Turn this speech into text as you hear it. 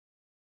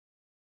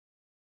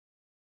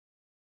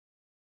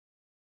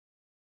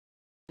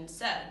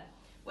So,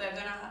 we're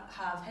gonna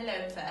have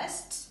hello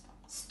first,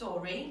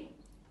 story,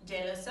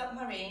 yellow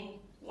submarine,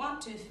 1,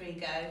 2, 3,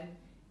 go,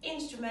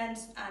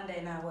 instruments, and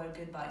then our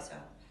goodbye song.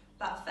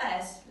 But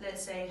first,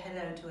 let's say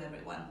hello to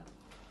everyone.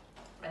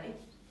 Ready?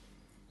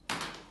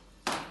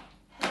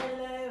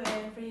 Hello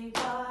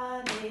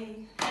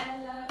everybody.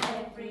 Hello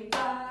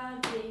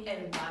everybody.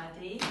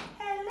 Everybody,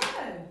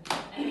 hello.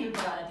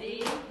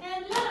 Everybody,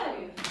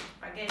 hello.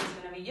 Raquel, it's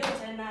gonna be your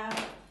turn now.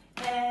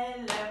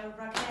 Hello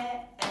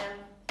Raquel.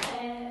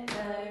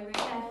 Hello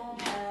Raquel.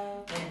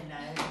 Hello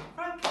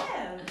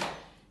Raquel.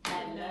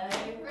 Hello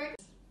Raquel.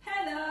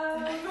 Hello.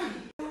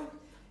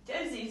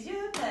 Josie, it's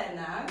your turn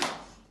now.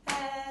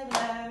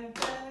 Hello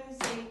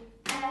Josie.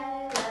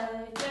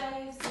 Hello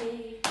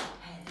Josie.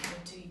 Hello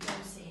to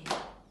Josie.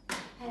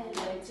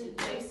 Hello to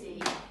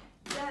Josie.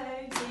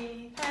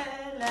 Josie,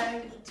 hello.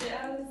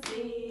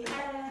 Josie.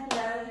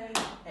 Hello.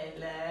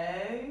 Hello.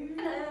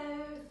 Hello.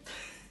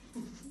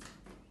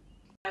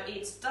 Now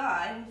it's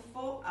time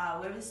for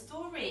our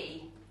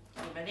story.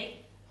 Are you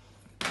ready?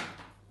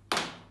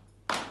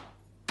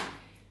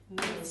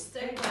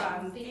 Mr.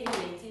 Grumpy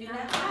lived in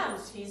a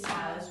house. His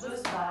house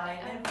was by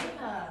a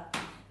river.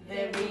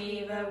 The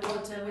river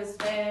water was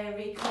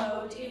very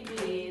cold. It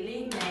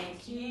really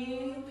made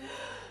you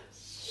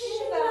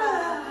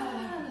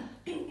shiver.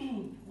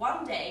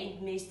 One day,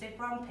 Mr.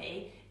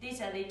 Grumpy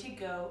decided to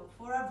go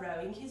for a row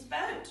in his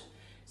boat.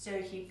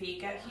 So he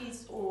picked up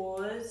his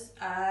oars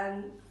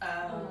and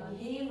on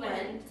he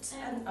went,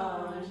 and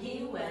on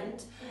he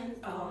went,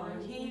 and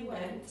on he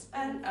went,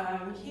 and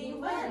on he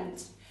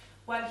went.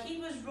 While he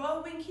was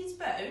rowing his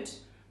boat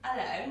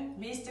alone,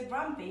 Mr.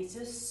 Grumpy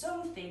saw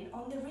something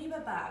on the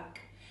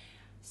riverbank.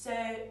 So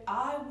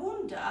I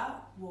wonder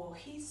what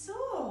he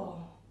saw.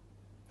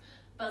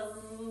 Buzz.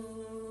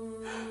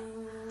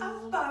 A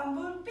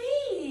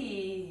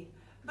bumblebee.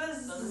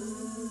 Buzz.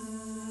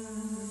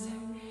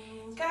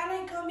 Can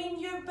I come in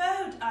your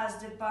boat?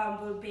 Asked the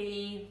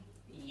bumblebee.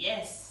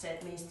 Yes,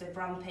 said Mr.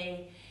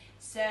 Grumpy.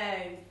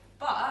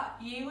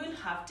 But you will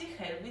have to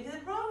help with the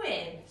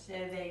rowing. So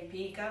they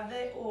pick up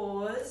the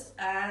oars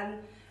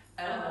and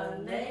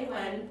on they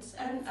went,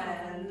 and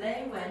on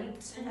they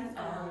went, and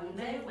on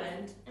they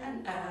went,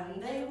 and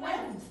on they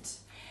went.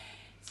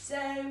 So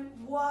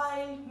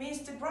while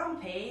Mr.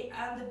 Grumpy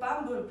and the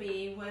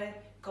bumblebee were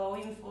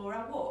going for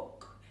a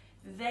walk,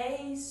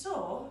 they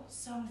saw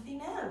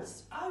something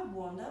else. I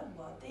wonder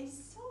what they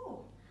saw.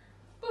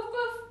 Woof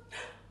woof.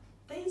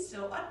 They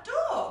saw a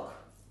dog.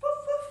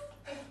 Woof woof.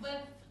 Woof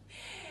woof.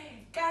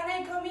 Can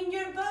I come in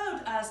your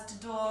boat?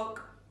 Asked the dog.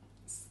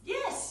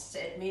 Yes,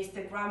 said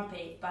Mr.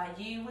 Grumpy, but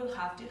you will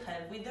have to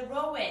help with the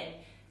rowing.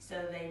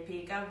 So they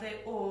pick up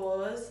the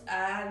oars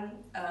and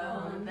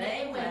on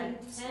they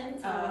went,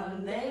 and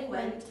on they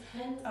went,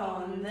 and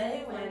on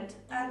they went,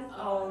 and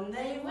on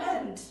they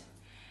went,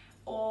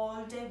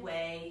 all the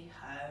way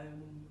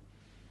home.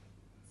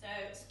 So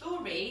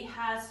story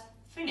has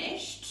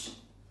finished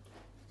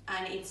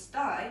and it's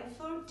time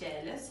for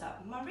Yellow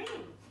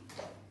Submarine.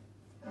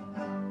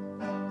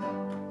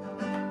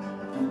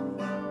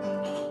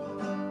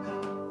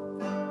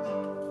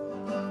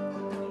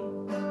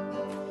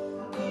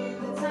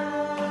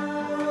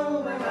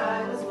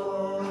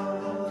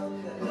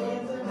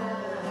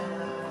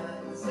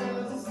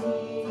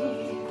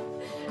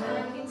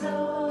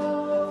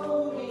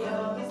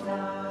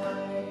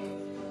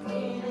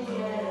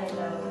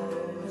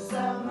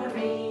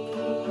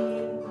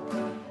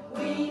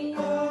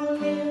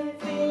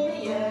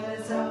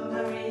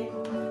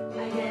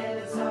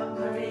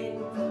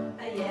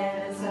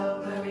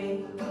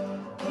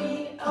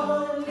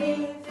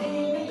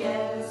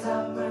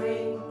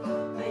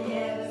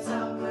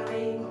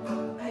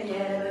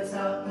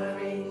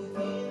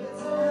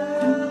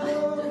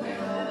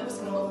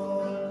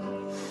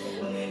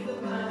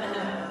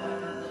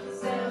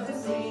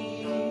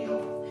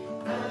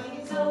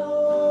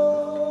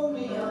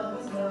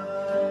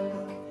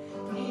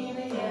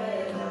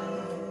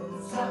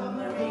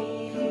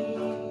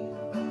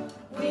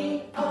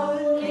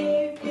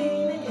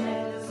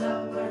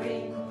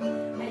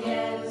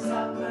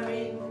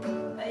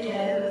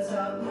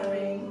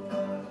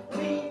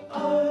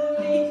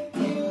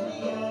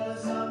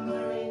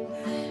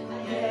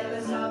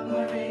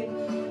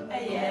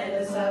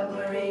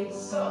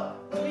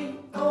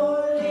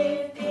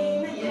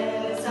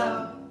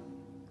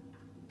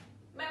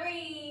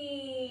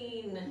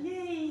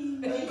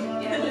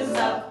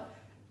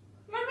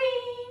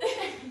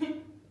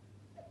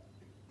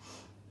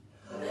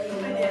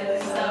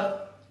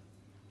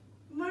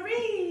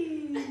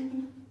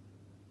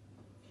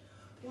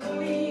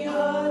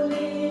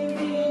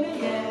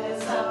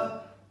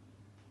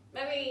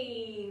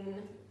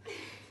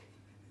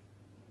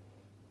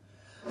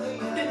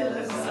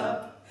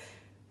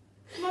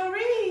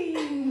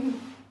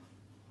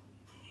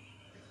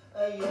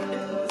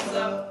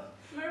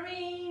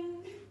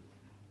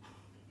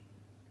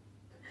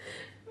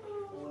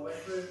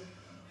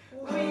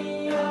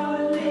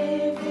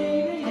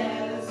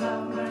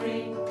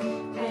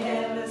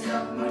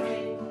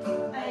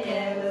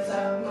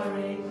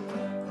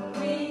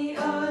 We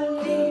are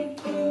living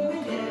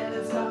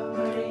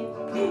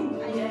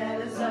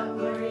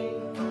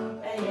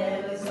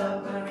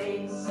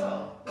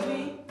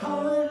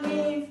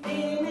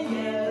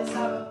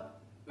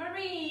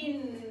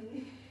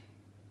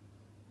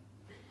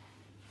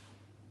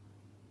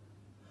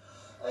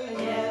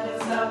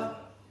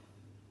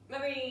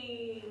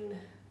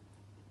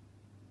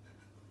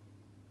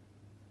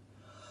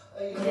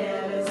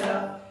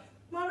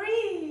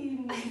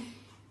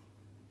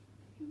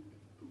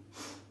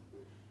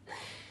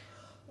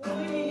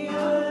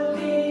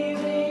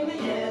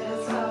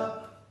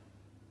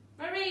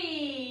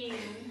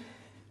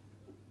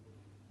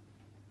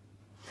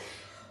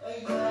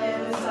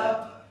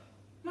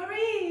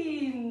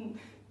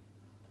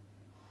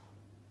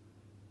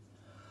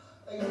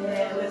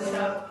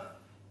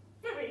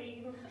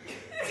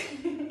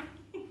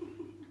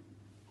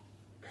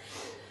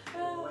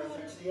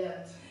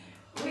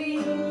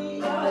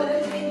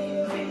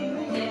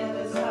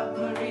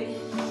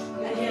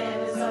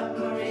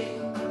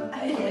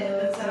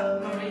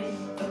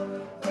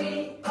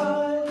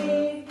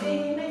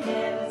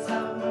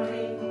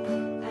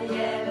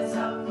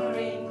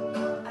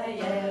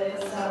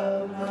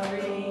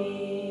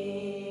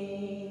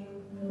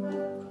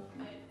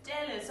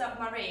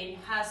submarine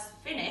has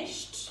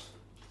finished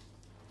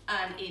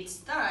and it's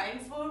time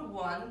for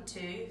 1,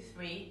 2,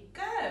 3,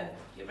 go.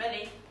 You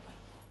ready?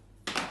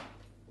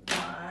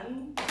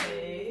 1,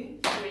 2,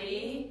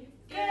 3,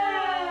 go.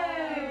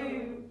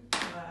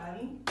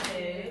 1,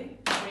 2,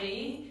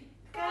 3,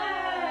 go.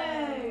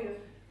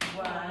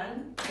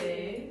 1,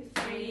 2,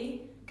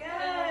 3, go.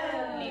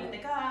 Leave the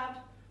card.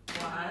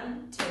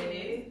 1,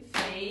 2,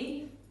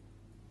 3.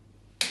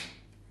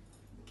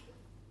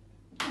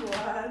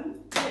 1,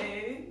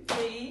 2,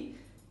 3,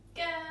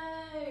 Go.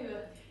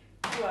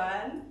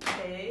 1,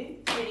 2,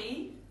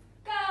 3,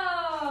 Go.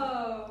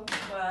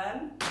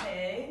 1,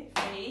 2,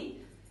 3.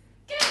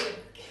 Go.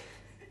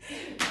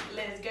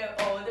 Let's go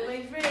all the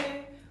way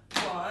through.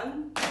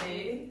 1,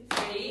 2,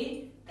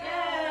 3, go.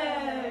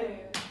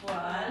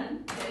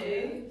 1,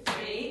 2,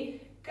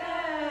 3, go.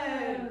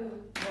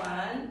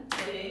 1,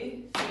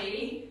 2,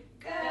 3,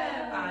 go.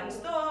 And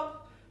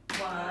stop.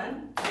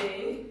 1,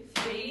 2,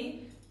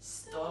 3,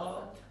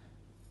 stop.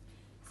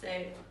 So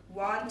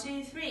 1,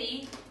 2,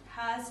 3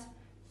 has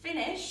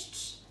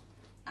finished.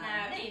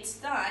 Now it's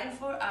time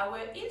for our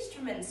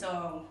instrument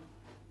song.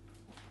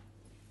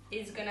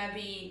 It's gonna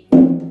be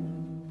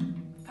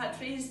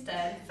Patri's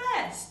turn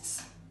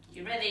first.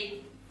 You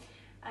ready?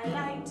 I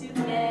like to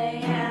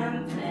play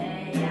and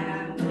play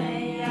and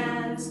play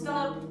and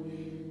stop.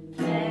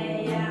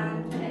 Play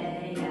and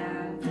play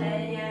and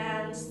play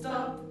and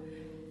stop.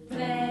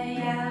 Play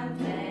and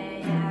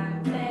play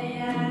and play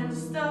and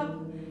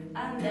stop.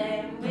 And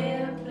then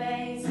we'll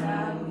play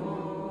some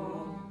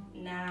more.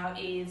 Now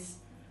it's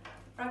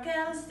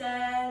Raquel's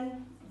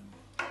turn.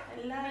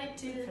 I like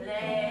to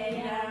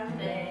play and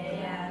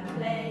play and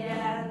play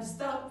and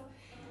stop.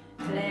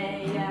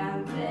 Play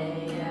and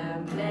play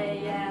and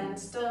play and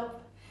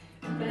stop.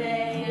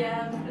 Play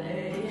and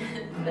play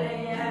and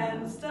play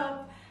and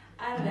stop.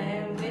 And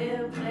then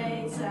we'll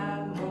play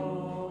some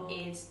more.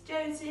 It's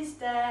Josie's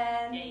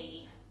turn.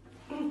 Yay.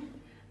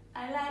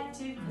 I like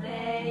to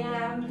play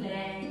and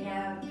play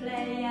and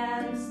play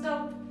and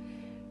stop.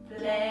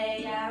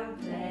 Play and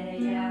play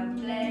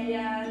and play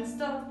and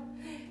stop.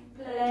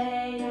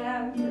 Play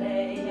and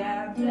play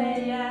and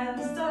play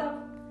and stop.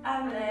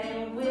 And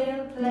then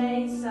we'll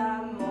play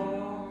some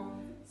more.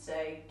 So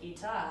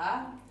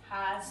guitar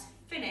has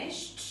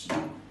finished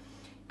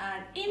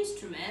and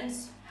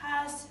instruments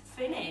has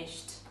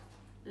finished.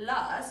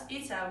 Last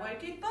is our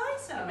goodbye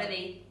song.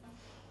 Ready?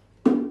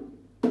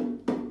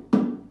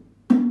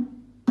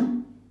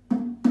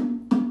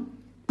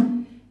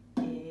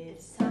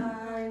 It's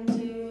time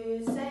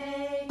to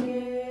say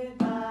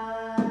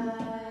goodbye.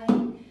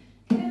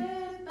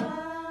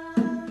 Goodbye.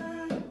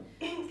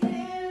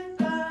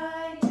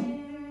 Goodbye to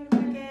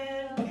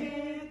Raquel.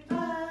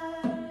 Goodbye.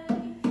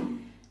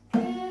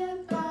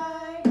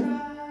 Goodbye,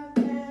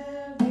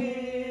 Raquel.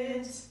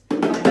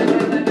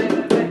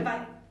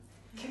 Bye.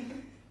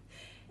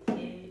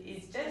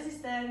 It's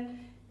Josie's turn.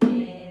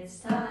 It's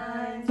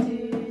time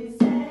to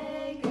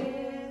say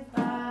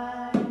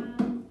goodbye.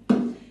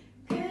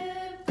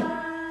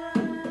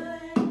 Goodbye.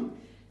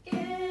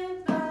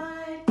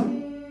 Goodbye to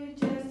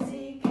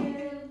Josie.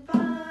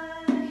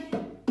 Goodbye.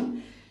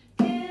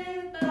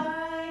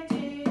 Goodbye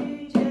to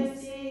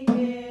Josie.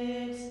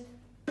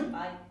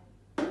 Goodbye.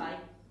 Bye.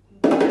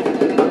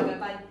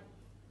 Bye.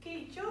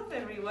 Good job,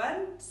 everyone.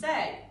 So,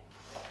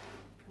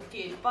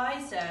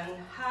 goodbye song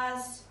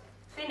has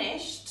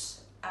finished.